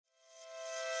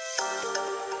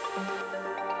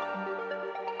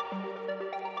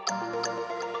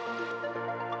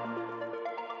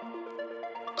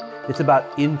It's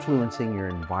about influencing your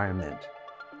environment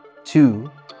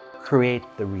to create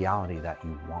the reality that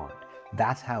you want.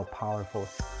 That's how powerful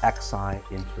XI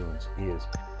influence is.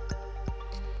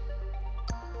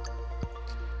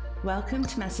 Welcome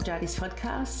to Massajoti's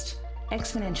podcast,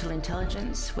 Exponential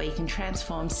Intelligence, where you can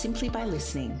transform simply by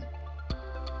listening.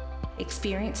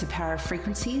 Experience the power of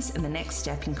frequencies and the next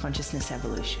step in consciousness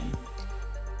evolution.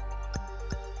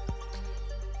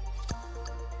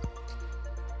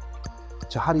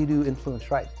 So how do you do influence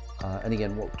right? And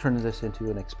again, we'll turn this into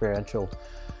an experiential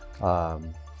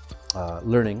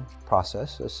learning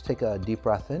process. Let's take a deep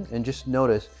breath in and just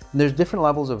notice. And there's different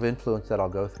levels of influence that I'll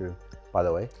go through, by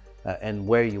the way, and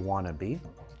where you want to be.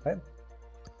 Okay?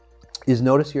 Is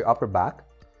notice your upper back.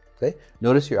 Okay?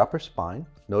 Notice your upper spine.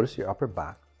 Notice your upper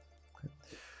back. Okay?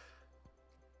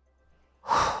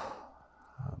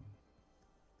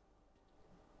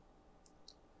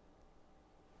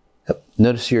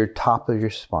 Notice your top of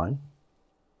your spine.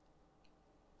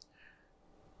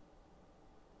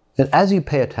 And as you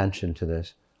pay attention to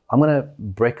this, I'm going to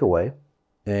break away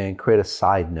and create a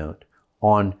side note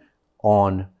on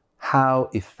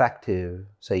how effective,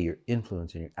 say, your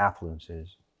influence and your affluence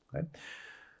is. Okay?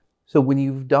 So when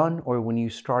you've done or when you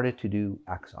started to do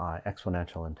XI,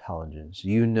 exponential intelligence,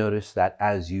 you notice that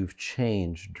as you've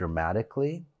changed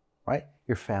dramatically, right,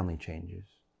 your family changes,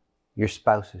 your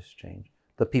spouses change,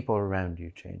 the people around you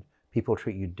change, people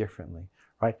treat you differently,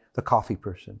 right? The coffee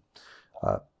person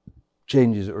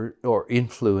changes or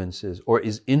influences or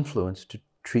is influenced to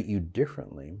treat you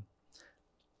differently.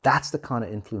 That's the kind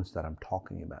of influence that I'm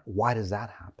talking about. Why does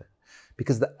that happen?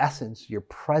 Because the essence, your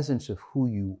presence of who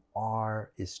you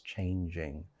are is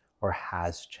changing or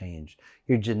has changed.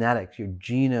 Your genetics, your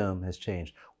genome has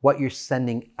changed. What you're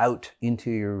sending out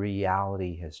into your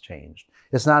reality has changed.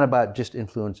 It's not about just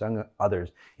influencing others.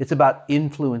 It's about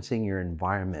influencing your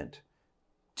environment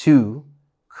to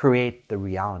create the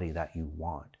reality that you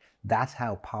want. That's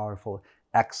how powerful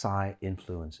XI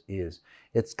influence is.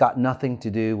 It's got nothing to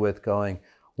do with going,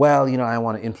 well, I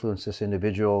want to influence this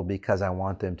individual because I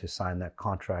want them to sign that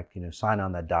contract, sign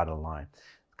on that dotted line.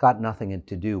 It's got nothing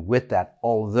to do with that,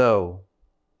 although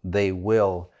they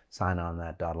will sign on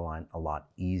that dotted line a lot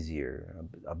easier.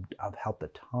 I've helped a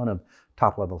ton of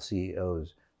top-level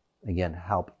CEOs, again,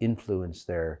 help influence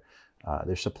their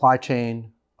supply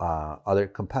chain, other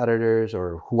competitors,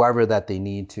 or whoever that they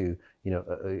need to,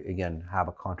 again, have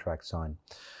a contract signed.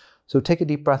 So take a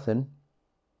deep breath in.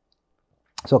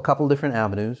 So a couple different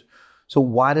avenues. So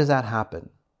why does that happen?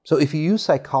 So if you use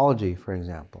psychology, for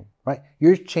example, right,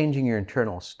 you're changing your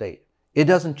internal state. It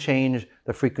doesn't change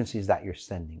the frequencies that you're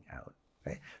sending out.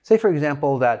 Okay? Say, for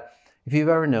example, that if you've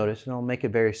ever noticed, and I'll make it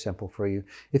very simple for you,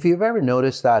 if you've ever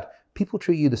noticed that people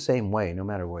treat you the same way no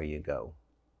matter where you go,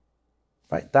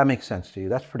 right? That makes sense to you.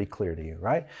 That's pretty clear to you,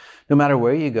 right? No matter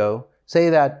where you go,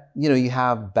 say that, you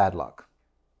have bad luck,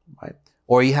 right?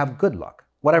 Or you have good luck,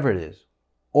 whatever it is.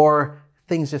 Or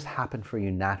things just happen for you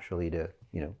naturally to,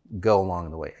 go along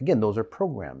the way. Again, those are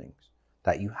programmings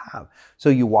that you have. So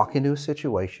you walk into a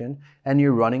situation and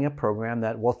you're running a program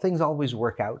that, well, things always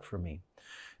work out for me.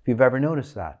 If you've ever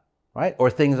noticed that, right? Or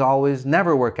things always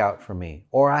never work out for me.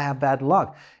 Or I have bad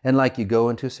luck. And like you go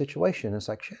into a situation, it's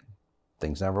like, shit,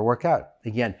 things never work out.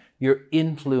 Again, you're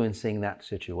influencing that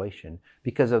situation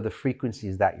because of the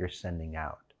frequencies that you're sending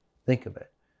out. Think of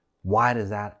it. Why does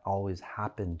that always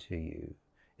happen to you?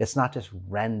 It's not just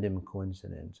random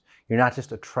coincidence. You're not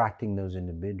just attracting those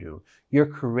individuals.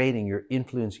 You're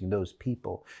influencing those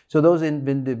people. So those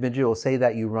individuals, say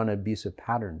that you run abusive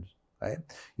patterns, right?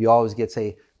 You always get,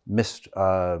 say,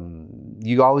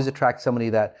 you always attract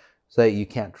somebody that, say, you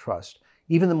can't trust.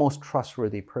 Even the most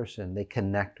trustworthy person, they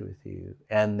connect with you.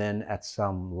 And then at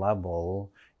some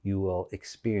level, you will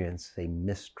experience, say,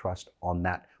 mistrust on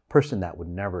that person that would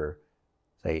never,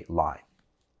 say, lie.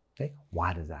 Okay?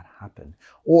 Why does that happen?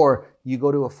 Or you go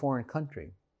to a foreign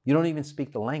country, you don't even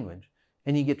speak the language,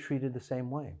 and you get treated the same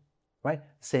way, right?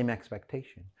 Same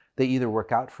expectation. They either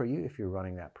work out for you if you're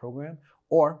running that program,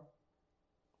 or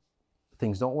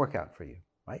things don't work out for you,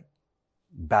 right?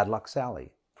 Bad luck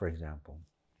Sally, for example.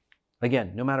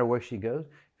 Again, no matter where she goes,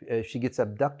 if she gets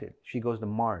abducted, she goes to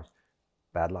Mars,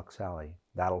 bad luck Sally.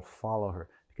 That'll follow her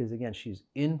because, again, she's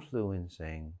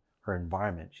influencing her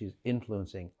environment. She's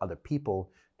influencing other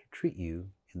people treat you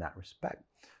in that respect.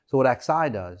 So what XI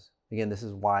does, again, this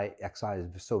is why XI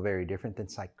is so very different than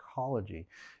psychology,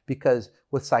 because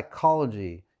with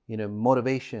psychology,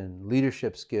 motivation,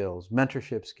 leadership skills,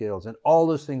 mentorship skills, and all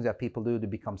those things that people do to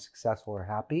become successful or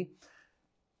happy,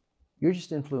 you're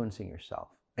just influencing yourself.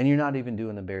 And you're not even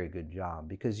doing a very good job,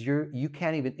 because you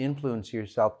can't even influence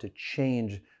yourself to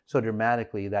change so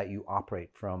dramatically that you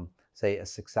operate from, say, a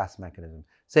success mechanism.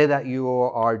 Say that you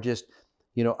are just,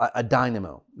 a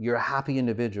dynamo. You're a happy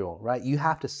individual, right? You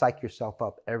have to psych yourself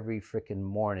up every freaking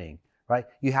morning, right?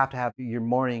 You have to have your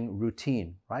morning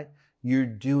routine, right?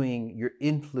 You're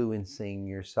influencing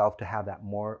yourself to have that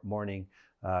morning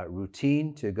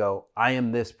routine to go, I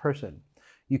am this person.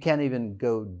 You can't even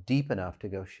go deep enough to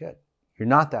go, shit, you're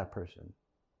not that person.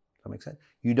 Does that make sense?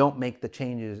 You don't make the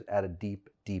changes at a deep,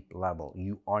 deep level.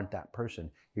 You aren't that person.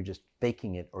 You're just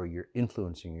faking it, or you're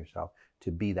influencing yourself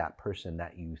to be that person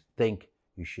that you think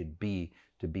you should be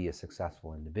to be a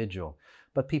successful individual.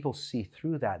 But people see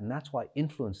through that, and that's why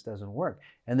influence doesn't work.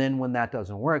 And then when that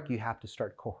doesn't work, you have to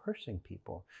start coercing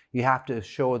people. You have to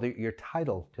show your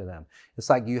title to them. It's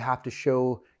like you have to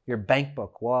show your bank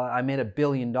book. Well, I made $1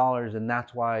 billion, and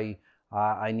that's why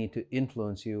I need to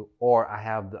influence you, or I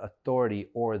have the authority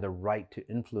or the right to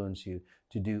influence you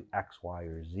to do X, Y,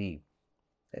 or Z.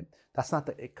 Okay? That's not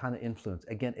the kind of influence.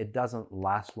 Again, it doesn't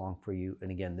last long for you.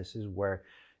 And again, this is where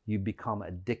you become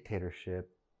a dictatorship,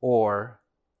 or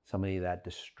somebody that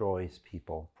destroys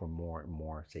people for more and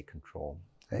more, say, control.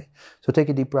 Okay? So take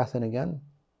a deep breath in again.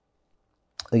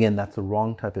 Again, that's the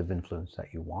wrong type of influence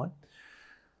that you want.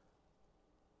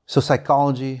 So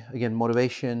psychology, again,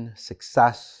 motivation,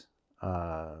 success,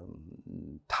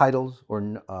 titles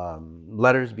or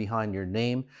letters behind your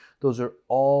name, those are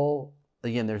all,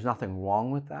 again, there's nothing wrong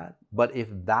with that. But if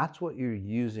that's what you're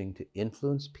using to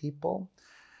influence people,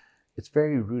 it's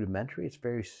very rudimentary, it's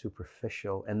very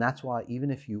superficial. And that's why even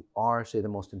if you are, say, the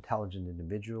most intelligent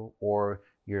individual, or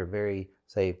you're a very,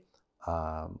 say,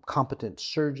 competent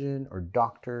surgeon or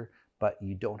doctor, but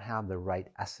you don't have the right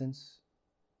essence,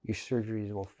 your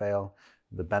surgeries will fail.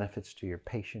 The benefits to your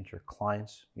patients or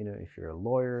clients, if you're a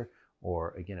lawyer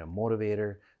or, again, a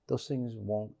motivator, those things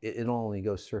won't, it'll only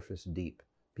go surface deep,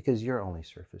 because you're only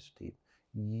surface deep.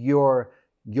 Your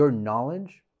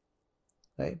knowledge,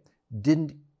 right,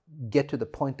 didn't get to the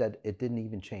point that it didn't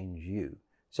even change you.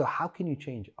 So how can you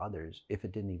change others if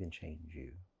it didn't even change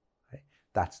you? Right?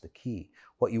 That's the key.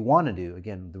 What you want to do,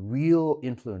 again, the real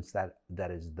influence that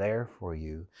is there for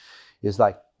you is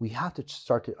like, we have to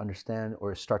start to understand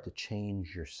or start to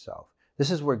change yourself. This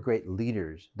is where great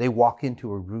leaders, they walk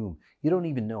into a room, you don't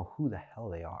even know who the hell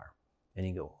they are. And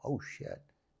you go, oh shit,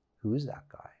 who is that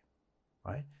guy?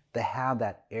 Right? They have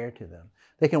that air to them.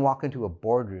 They can walk into a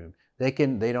boardroom. They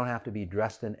don't have to be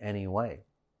dressed in any way.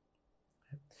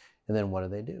 And then what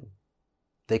do?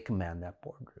 They command that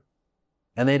boardroom.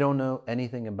 And they don't know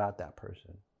anything about that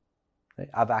person.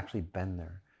 I've actually been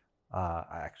there.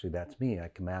 Actually, that's me. I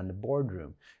command the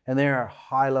boardroom. And there are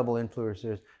high-level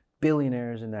influencers,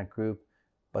 billionaires in that group.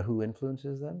 But who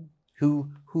influences them?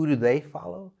 Who do they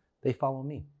follow? They follow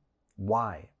me.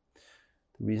 Why?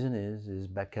 The reason is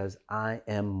because I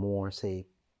am more, say,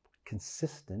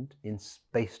 consistent in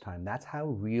space-time. That's how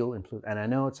real influence, and I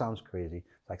know it sounds crazy,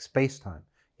 like space-time.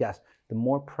 Yes, the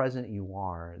more present you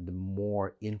are, the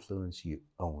more influence you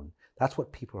own. That's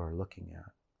what people are looking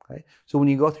at. Okay? So when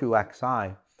you go through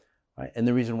XI, right, and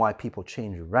the reason why people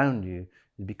change around you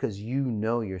is because you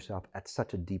know yourself at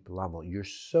such a deep level. You're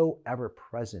so ever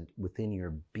present within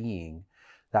your being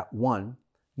that, one,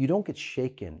 you don't get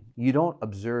shaken. You don't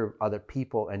observe other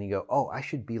people and you go, oh, I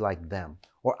should be like them,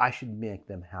 or I should make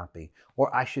them happy,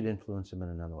 or I should influence them in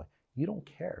another way. You don't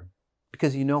care,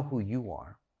 because you know who you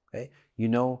are. Okay? You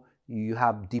know, you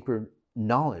have deeper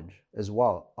knowledge as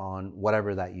well on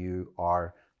whatever that you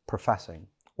are professing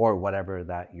or whatever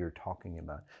that you're talking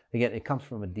about. Again, it comes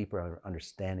from a deeper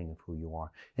understanding of who you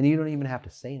are. And you don't even have to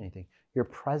say anything. Your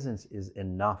presence is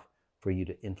enough for you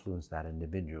to influence that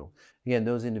individual. Again,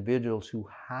 those individuals who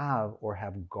have or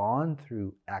have gone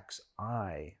through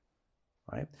XI,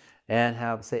 right, and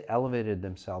have, say, elevated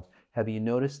themselves, have you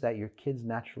noticed that your kids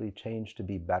naturally change to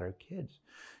be better kids?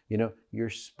 Your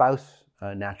spouse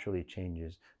naturally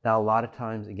changes. Now, a lot of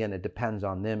times, again, it depends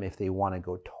on them if they want to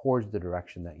go towards the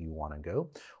direction that you want to go,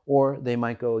 or they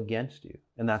might go against you.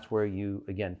 And that's where you,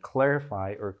 again,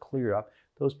 clarify or clear up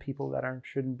those people that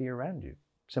shouldn't be around you.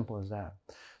 Simple as that.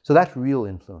 So that's real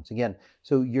influence. Again,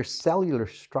 so your cellular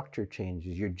structure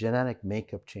changes, your genetic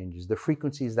makeup changes, the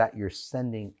frequencies that you're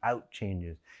sending out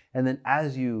changes. And then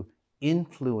as you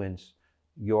influence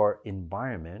your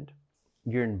environment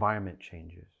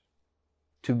changes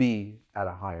to be at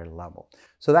a higher level.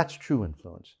 So that's true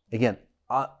influence. Again,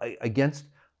 against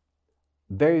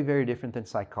very, very different than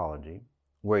psychology,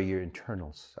 where your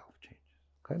internal self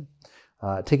changes.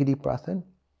 Okay? Take a deep breath in.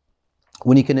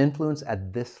 When you can influence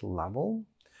at this level,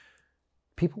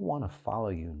 people want to follow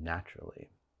you naturally.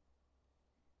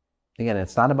 Again,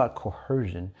 it's not about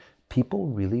coercion. People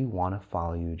really want to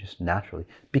follow you just naturally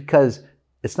because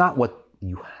it's not what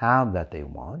you have that they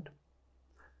want.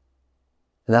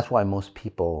 And that's why most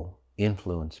people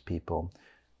influence people.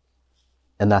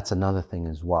 And that's another thing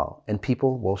as well. And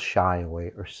people will shy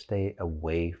away or stay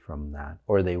away from that,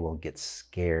 or they will get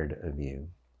scared of you.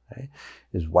 Okay?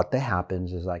 Is what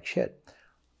happens is like, shit,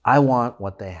 I want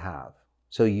what they have.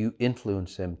 So you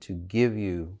influence them to give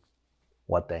you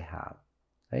what they have.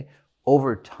 Okay?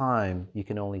 Over time, you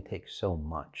can only take so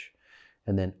much.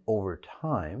 And then over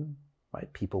time,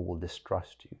 right, people will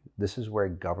distrust you. This is where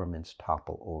governments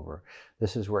topple over.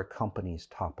 This is where companies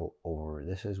topple over.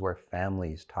 This is where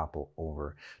families topple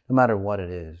over. No matter what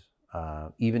it is,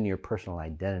 even your personal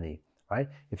identity, right?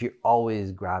 If you're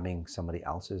always grabbing somebody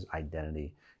else's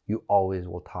identity, you always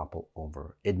will topple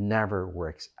over. It never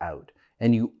works out.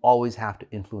 And you always have to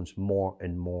influence more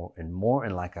and more and more.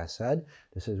 And like I said,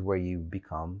 this is where you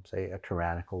become, say, a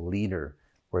tyrannical leader,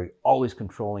 where you're always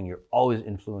controlling, you're always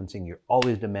influencing, you're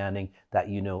always demanding that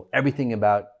you know everything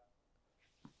about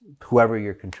whoever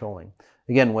you're controlling.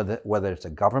 Again, whether it's a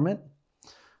government,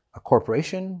 a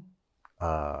corporation,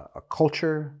 a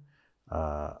culture,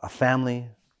 a family,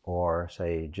 or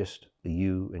say just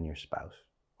you and your spouse,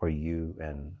 or you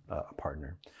and a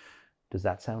partner. Does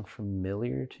that sound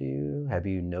familiar to you? Have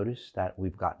you noticed that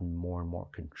we've gotten more and more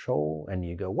control? And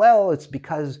you go, well, it's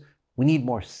because we need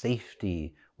more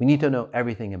safety. We need to know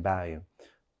everything about you.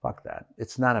 Fuck that.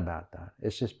 It's not about that.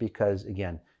 It's just because,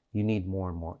 again, you need more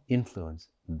and more influence.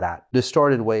 That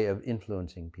distorted way of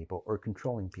influencing people or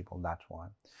controlling people, that's why.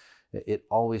 It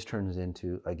always turns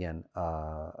into, again,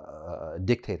 a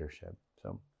dictatorship.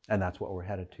 And that's what we're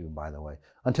headed to, by the way,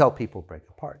 until people break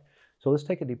apart. So let's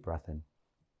take a deep breath in.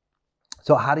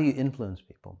 So how do you influence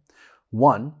people?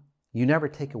 One, you never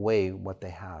take away what they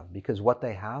have, because what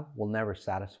they have will never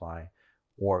satisfy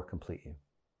or complete you.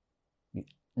 You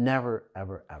never,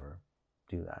 ever, ever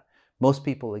do that. Most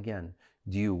people, again,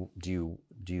 you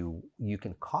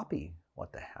can copy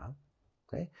what they have,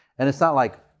 okay? And it's not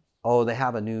like, oh, they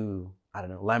have a new, I don't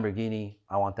know, Lamborghini,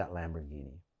 I want that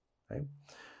Lamborghini, okay?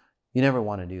 You never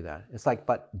want to do that. It's like,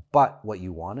 but what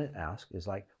you want to ask is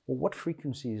like, well, what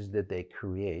frequencies did they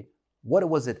create? What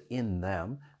was it in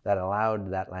them that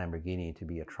allowed that Lamborghini to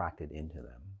be attracted into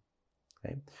them?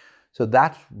 Okay? So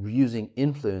that's using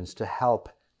influence to help,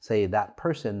 say, that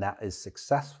person that is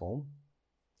successful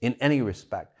in any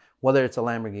respect, whether it's a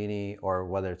Lamborghini or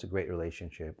whether it's a great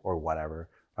relationship or whatever,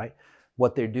 right?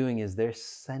 What they're doing is they're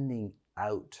sending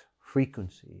out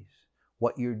frequencies.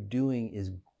 What you're doing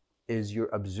is you're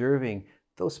observing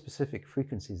those specific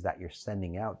frequencies that you're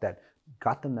sending out that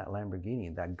got them that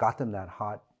Lamborghini, that got them that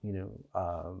hot,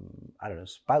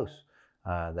 spouse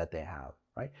that they have,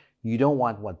 right? You don't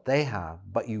want what they have,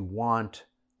 but you want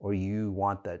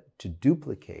that to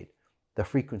duplicate the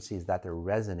frequencies that they're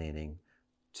resonating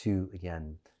to,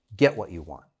 again, get what you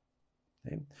want.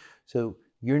 Okay? So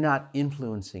you're not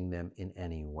influencing them in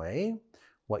any way.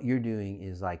 What you're doing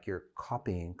is like you're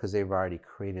copying, because they've already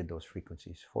created those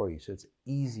frequencies for you. So it's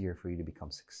easier for you to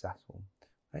become successful.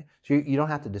 Right? So you don't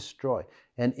have to destroy.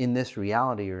 And in this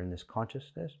reality or in this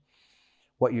consciousness,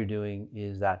 what you're doing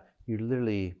is that you're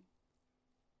literally,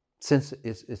 since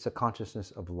it's a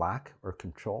consciousness of lack or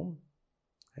control,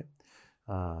 right?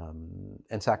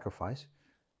 And sacrifice,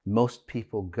 most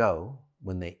people go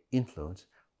when they influence.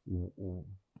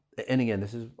 And again,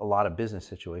 this is a lot of business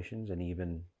situations and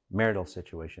even marital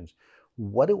situations.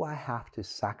 What do I have to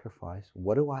sacrifice?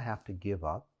 What do I have to give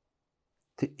up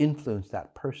to influence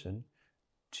that person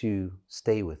to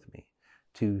stay with me,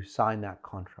 to sign that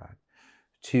contract,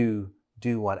 to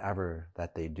do whatever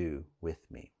that they do with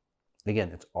me?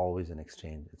 Again, it's always an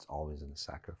exchange. It's always a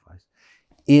sacrifice.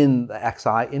 In the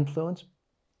XI influence,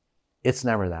 it's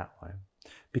never that way,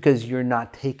 because you're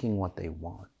not taking what they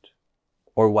want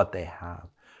or what they have.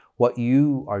 What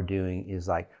you are doing is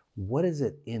like, what is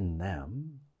it in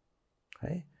them,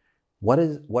 okay?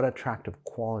 What attractive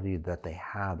quality that they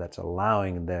have that's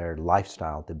allowing their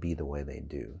lifestyle to be the way they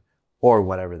do, or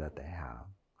whatever that they have,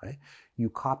 right? You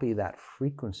copy that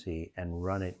frequency and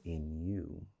run it in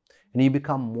you, and you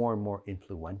become more and more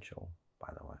influential,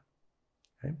 by the way,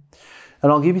 okay?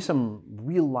 And I'll give you some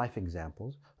real life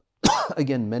examples.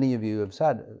 Again, many of you have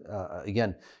said,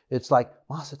 again, it's like,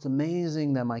 Mas, it's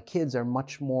amazing that my kids are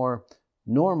much more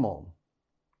normal.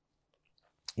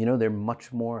 They're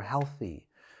much more healthy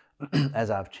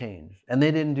as I've changed. And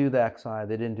they didn't do the XI,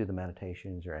 they didn't do the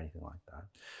meditations or anything like that.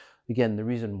 Again, the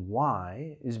reason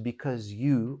why is because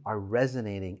you are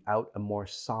resonating out a more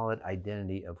solid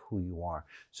identity of who you are.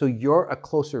 So you're a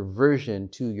closer version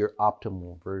to your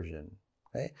optimal version,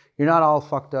 Okay? You're not all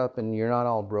fucked up and you're not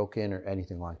all broken or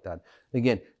anything like that.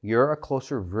 Again, you're a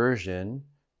closer version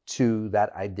to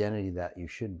that identity that you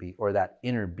should be, or that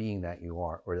inner being that you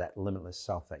are, or that limitless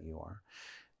self that you are.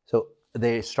 So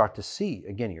they start to see,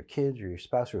 again, your kids or your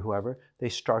spouse or whoever, they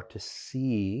start to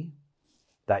see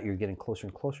that you're getting closer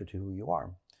and closer to who you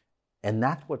are. And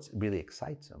that's what really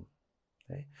excites them.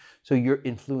 Okay? So you're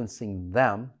influencing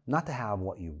them, not to have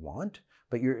what you want,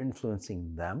 but you're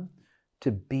influencing them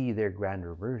to be their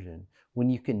grander version. When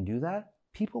you can do that,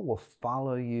 people will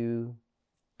follow you.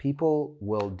 People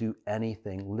will do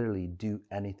anything, literally do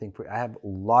anything for you. I have a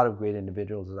lot of great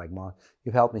individuals like, Mom,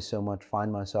 you've helped me so much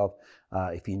find myself.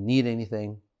 If you need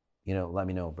anything, let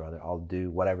me know, brother. I'll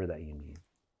do whatever that you need.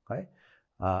 Okay?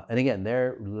 And again,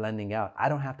 they're lending out. I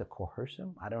don't have to coerce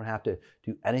them. I don't have to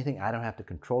do anything. I don't have to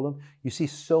control them. You see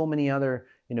so many other,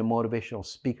 motivational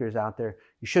speakers out there.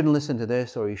 You shouldn't listen to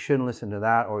this, or you shouldn't listen to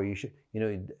that, or you should,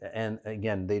 and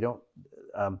again, they don't,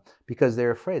 because they're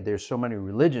afraid. There's so many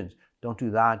religions. Don't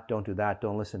do that, don't do that,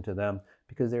 don't listen to them,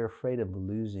 because they're afraid of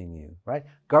losing you, right?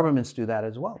 Governments do that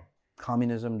as well.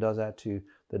 Communism does that to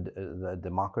the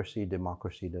democracy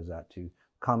does that to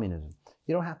communism.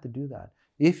 You don't have to do that.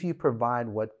 If you provide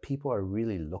what people are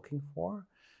really looking for,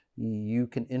 you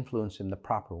can influence in the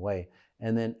proper way.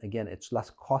 And then again, it's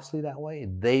less costly that way.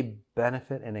 They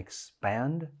benefit and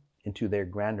expand into their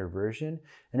grander version.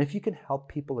 And if you can help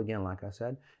people, again, like I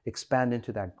said, expand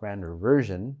into that grander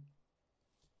version,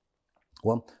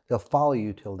 well, they'll follow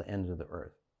you till the ends of the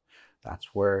earth.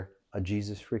 That's where a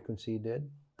Jesus frequency did.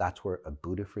 That's where a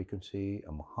Buddha frequency,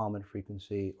 a Muhammad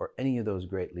frequency, or any of those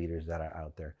great leaders that are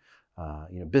out there,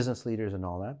 business leaders and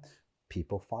all that,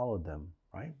 people followed them,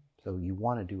 right? So you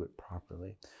want to do it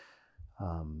properly.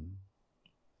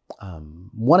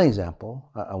 One example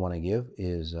I want to give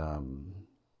is,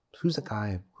 who's a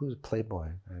playboy?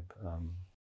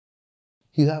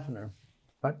 Hugh Hefner.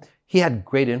 Right? He had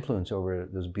great influence over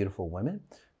those beautiful women,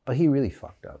 but he really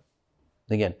fucked up.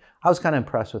 Again, I was kind of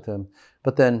impressed with him,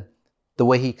 but then the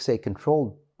way he,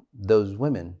 controlled those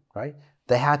women, right?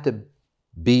 They had to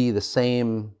be the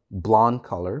same blonde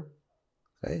color,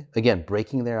 okay? Again,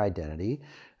 breaking their identity.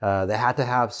 They had to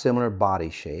have similar body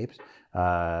shapes.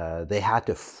 They had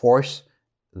to force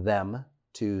them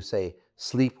to,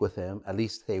 sleep with him at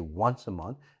least, once a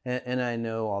month. And I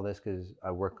know all this because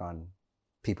I work on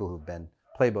people who've been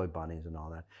Playboy bunnies and all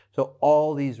that. So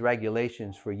all these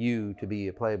regulations for you to be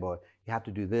a Playboy, you have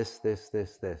to do this,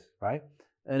 right?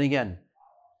 And again,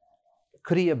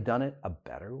 could he have done it a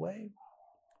better way?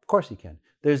 Of course he can.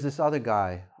 There's this other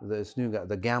guy, this new guy,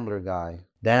 the gambler guy,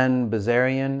 Dan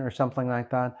Bilzerian or something like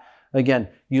that. Again,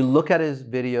 you look at his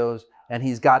videos and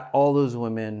he's got all those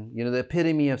women, the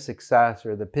epitome of success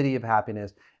or the epitome of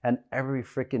happiness, and every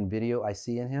freaking video I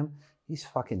see in him, he's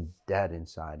fucking dead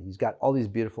inside. He's got all these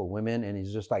beautiful women and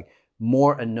he's just like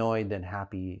more annoyed than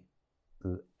happy.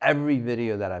 Every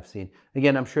video that I've seen.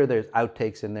 Again, I'm sure there's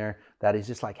outtakes in there that he's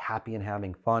just like happy and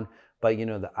having fun. But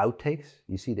the outtakes,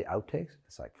 you see the outtakes?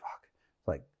 It's like, fuck. It's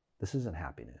like, this isn't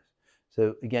happiness.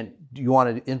 So again, you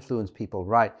want to influence people,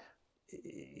 right?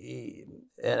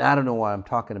 And I don't know why I'm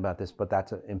talking about this, but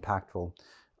that's an impactful,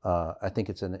 I think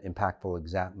it's an impactful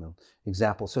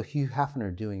example. So Hugh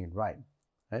Hefner doing it right.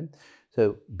 Right?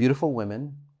 So beautiful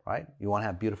women, right? You want to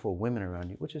have beautiful women around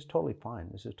you, which is totally fine.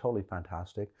 This is totally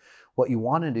fantastic. What you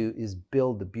want to do is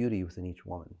build the beauty within each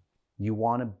woman. You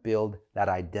want to build that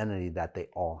identity that they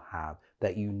all have,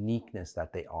 that uniqueness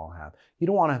that they all have. You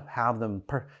don't want to have them,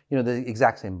 the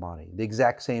exact same body, the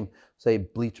exact same,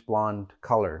 bleach blonde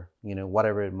color,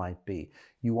 whatever it might be.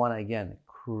 You want to, again,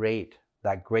 create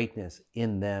that greatness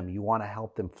in them. You want to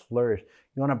help them flourish.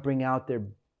 You want to bring out their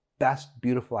best,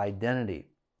 beautiful identity.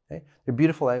 Okay? They're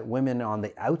beautiful women on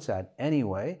the outside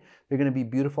anyway. They're going to be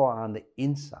beautiful on the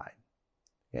inside.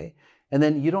 Okay? And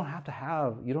then you don't have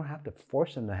to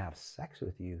force them to have sex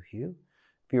with you, Hugh.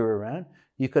 If you're around,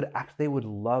 they would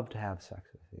love to have sex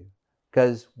with you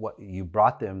because what you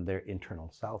brought them, their internal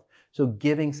self. So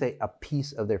giving, a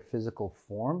piece of their physical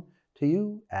form to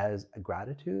you as a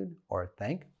gratitude or a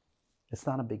thank, it's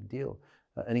not a big deal.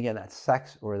 And again, that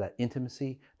sex or that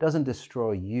intimacy doesn't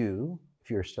destroy you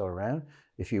if you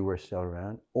were still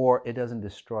around, or it doesn't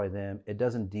destroy them. It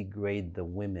doesn't degrade the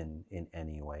women in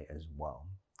any way as well.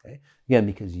 Okay? Again,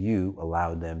 because you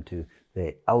allowed them to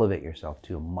elevate yourself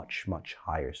to a much, much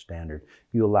higher standard.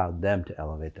 You allowed them to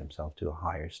elevate themselves to a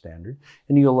higher standard.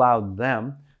 And you allowed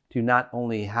them to not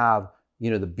only have,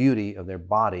 the beauty of their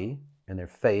body and their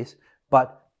face,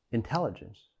 but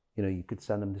intelligence. You could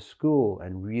send them to school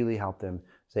and really help them,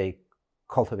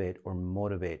 cultivate or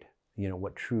motivate,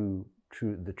 what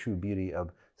the true beauty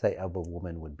of, of a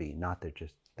woman would be. Not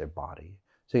that their body.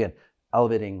 So again,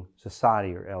 elevating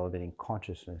society or elevating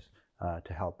consciousness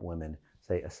to help women,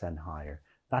 say, ascend higher,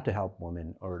 not to help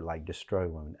women or like destroy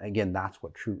women. Again, that's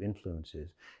what true influence is.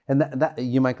 And that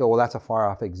you might go, well, that's a far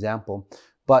off example,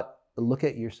 but look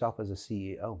at yourself as a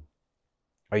CEO.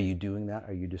 Are you doing that?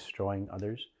 Are you destroying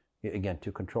others, again,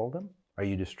 to control them? Are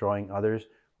you destroying others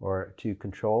or to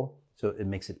control? So it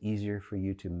makes it easier for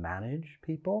you to manage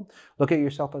people. Look at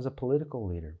yourself as a political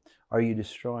leader. Are you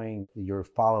destroying your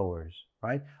followers,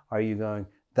 right? Are you going,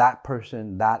 that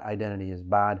person, that identity is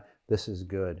bad, this is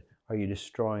good? Are you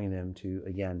destroying them to,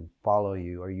 again, follow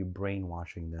you? Are you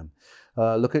brainwashing them?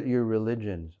 Look at your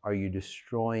religions. Are you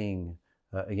destroying,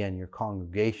 again, your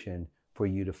congregation for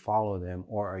you to follow them,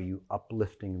 or are you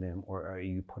uplifting them, or are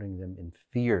you putting them in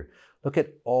fear? Look at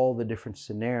all the different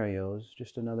scenarios.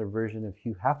 Just another version of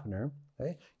Hugh Hefner.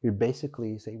 Okay? You're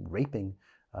basically, say, raping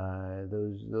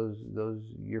those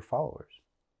your followers.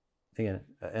 Again,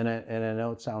 and I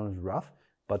know it sounds rough,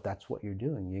 but that's what you're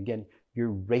doing. Again,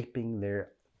 you're raping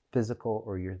their physical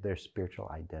or their spiritual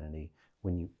identity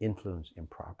when you influence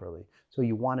improperly. So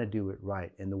you want to do it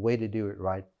right, and the way to do it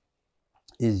right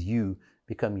is you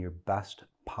become your best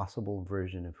possible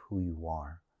version of who you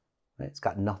are. Right? It's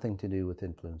got nothing to do with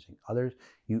influencing others.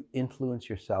 You influence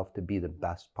yourself to be the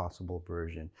best possible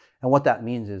version. And what that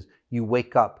means is you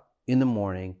wake up in the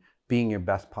morning being your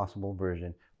best possible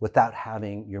version without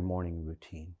having your morning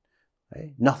routine.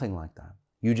 Right? Nothing like that.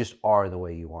 You just are the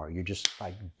way you are. You're just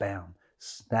like, bam,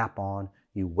 snap on.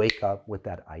 You wake up with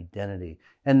that identity.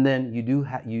 And then you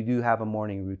do have a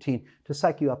morning routine to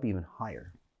psych you up even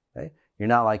higher. Okay? You're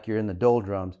not like you're in the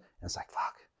doldrums and it's like,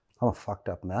 fuck, I'm a fucked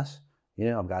up mess. You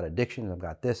know, I've got addictions, I've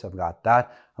got this, I've got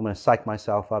that. I'm going to psych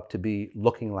myself up to be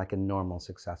looking like a normal,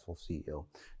 successful CEO.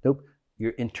 Nope.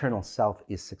 Your internal self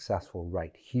is successful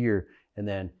right here. And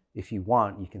then if you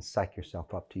want, you can psych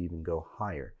yourself up to even go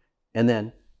higher. And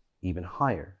then even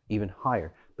higher, even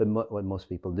higher. But what most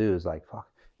people do is like, fuck,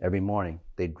 every morning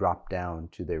they drop down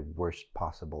to their worst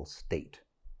possible state.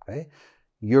 Okay?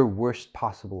 Your worst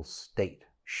possible state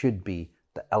should be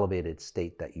the elevated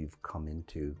state that you've come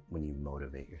into when you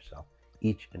motivate yourself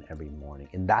each and every morning.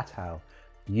 And that's how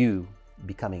you,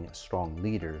 becoming a strong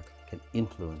leader, can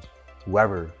influence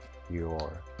whoever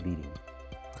you're leading.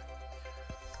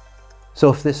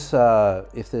 So if this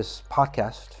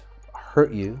podcast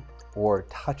hurt you or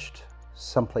touched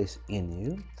someplace in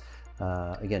you,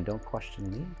 again, don't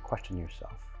question me, question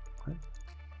yourself. Okay?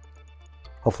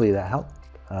 Hopefully that helped.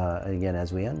 Again,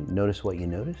 as we end, notice what you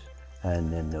notice,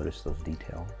 and then notice those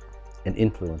details and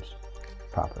influence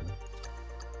properly.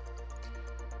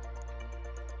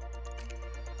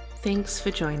 Thanks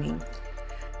for joining.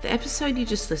 The episode you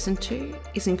just listened to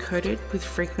is encoded with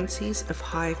frequencies of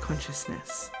high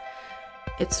consciousness.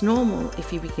 It's normal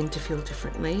if you begin to feel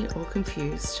differently or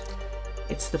confused.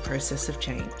 It's the process of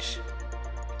change.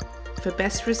 For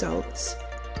best results,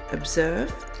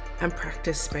 observe and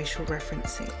practice spatial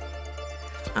referencing.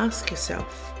 Ask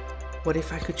yourself, what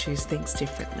if I could choose things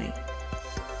differently?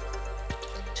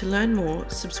 To learn more,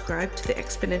 subscribe to the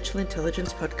Exponential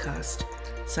Intelligence podcast,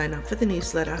 sign up for the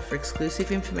newsletter for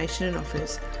exclusive information and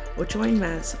offers, or join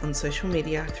Maz on social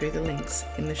media through the links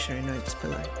in the show notes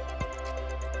below.